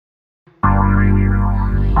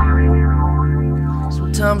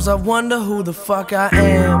Sometimes I wonder who the fuck I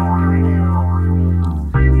am.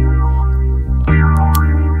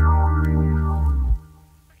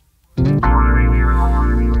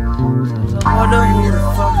 I wonder who the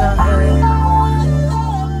fuck I am.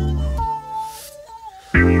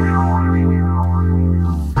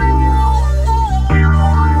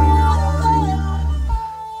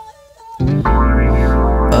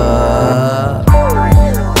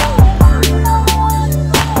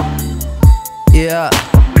 Yeah,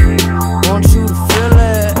 want you to feel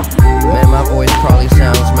it. Man, my voice probably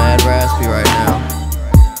sounds mad raspy right now.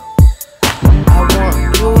 I want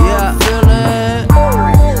you to feel it.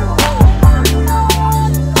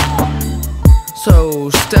 So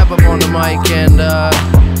step up on the mic and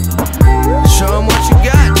show them what you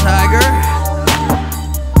got, Tiger.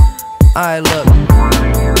 Alright, look.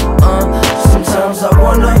 Sometimes I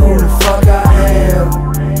wonder who the fuck I am.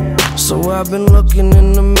 So I've been looking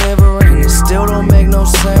in the mirror and it still don't make no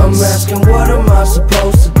sense. I'm asking, what am I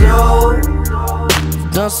supposed to do?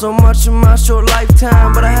 Done so much in my short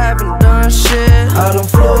lifetime, but I haven't done shit. I done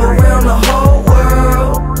flew around the whole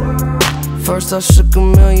world. First I shook a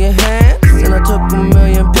million hands, then I took a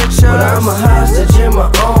million pictures. But I'm a hostage in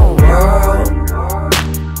my own world.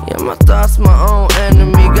 Yeah, my thoughts my own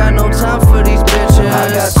enemy. Got no time for these bitches. I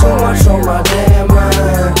got too much on my damn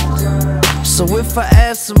mind. So if I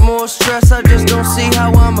add some more stress, I just don't see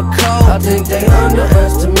how I'ma cope. I think they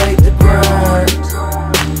underestimate the grind.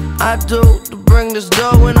 I do to bring this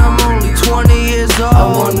dough and I'm only 20 years old.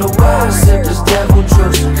 I wonder why I sip this devil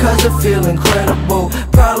juice, cause it feel incredible.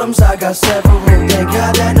 Problems I got several, thank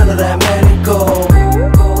God that none of that medical.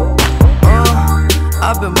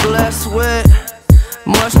 I've been blessed with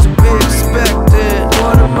much to be expected.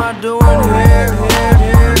 What am I doing here?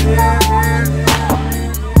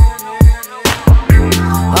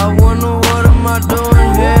 I wonder what am I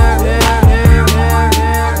doing here?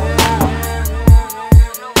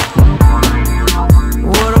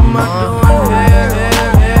 What am I doing here?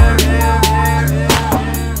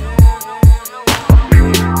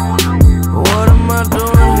 What am I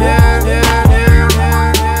doing here?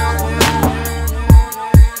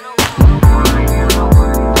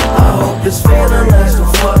 I hope this feeling lasts for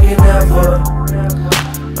fucking ever.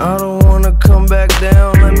 I don't wanna come back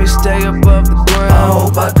down, let me stay above the ground. I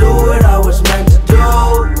hope I do what I was meant to do,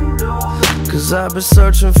 cause I've been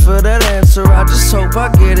searching for that answer, I just hope I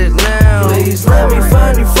get it now. Please let me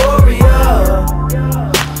find euphoria,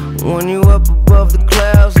 when you up above the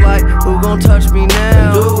clouds, like who gon' touch me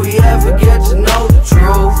now? And do we ever get to know the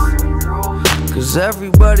truth? Cause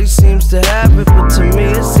everybody seems to have it, but to me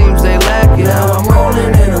it seems they lack it. Now I'm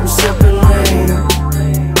rolling and I'm sipping lean.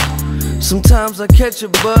 Sometimes I catch a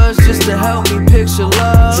buzz just to help me picture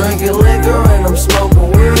love. Drinking liquor and I'm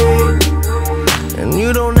smoking weed. And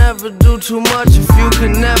you don't ever do too much if you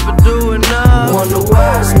can never do enough. Wonder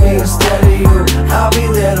why it's me instead of you. I'll be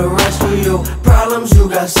there to rescue you. Problems you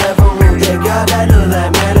got several, thank God that none of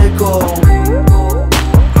that medical.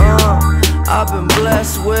 I've been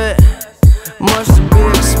blessed with much to be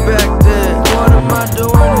expected. What am I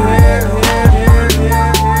doing here?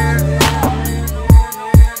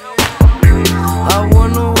 I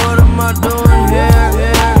wonder what am I doing here?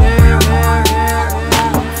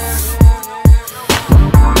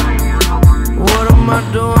 What am I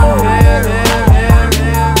doing here?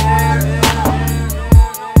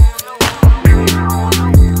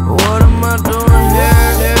 What am I doing here?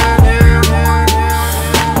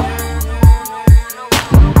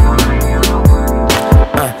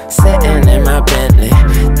 Sitting in my Bentley,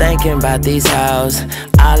 thinking about these hoes.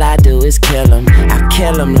 All I do is kill them. I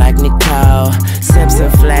kill them like Nicole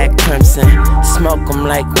Simpson, flag crimson. Smoke them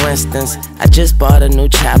like Winston's. I just bought a new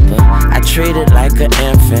chopper. I treat it like an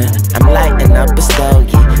infant. I'm lighting up a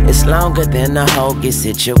stogie. It's longer than a hoagie.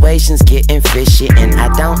 Situations getting fishy and I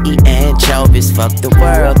don't eat anchovies. Fuck the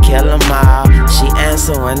world, kill them all. She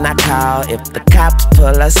answer when I call. If the cops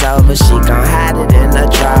pull us over, she gon' hide it in her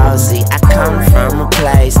drawers. See, I come from a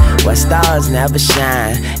place where stars never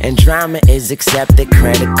shine and drama is accepted.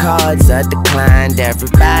 Credit cards are declined.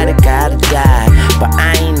 Everybody gotta die, but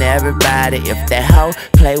I ain't everybody. If that hoe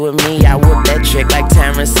play with me, I whip that trick like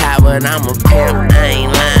Terrence Howard. I'm a pimp, I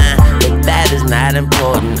ain't lying, but that is not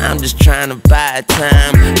important. I'm just trying to buy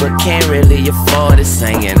time, but can't really afford it.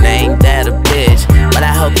 Saying ain't that a bitch, but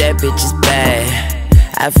I hope that bitch is bad.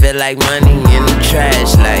 I feel like money in the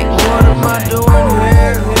trash. Like, what am I doing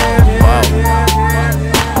here?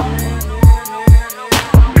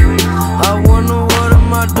 I wonder what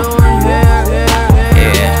am I doing here?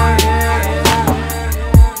 Yeah.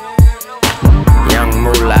 Young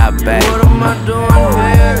Moolah, baby. What am I doing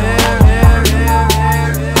here?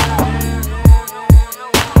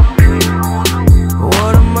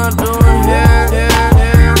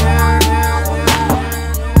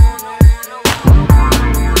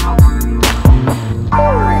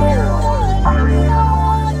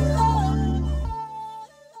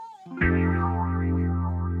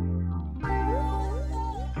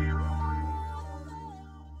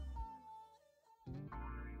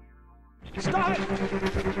 Stop it!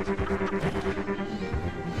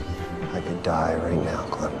 I could die right now,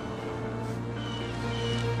 Clem.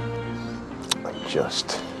 I'm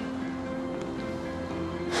just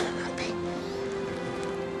happy.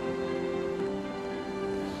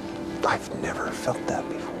 I've never felt that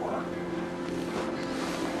before.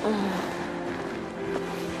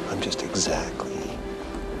 I'm just exactly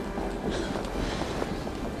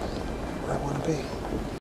where I want to be.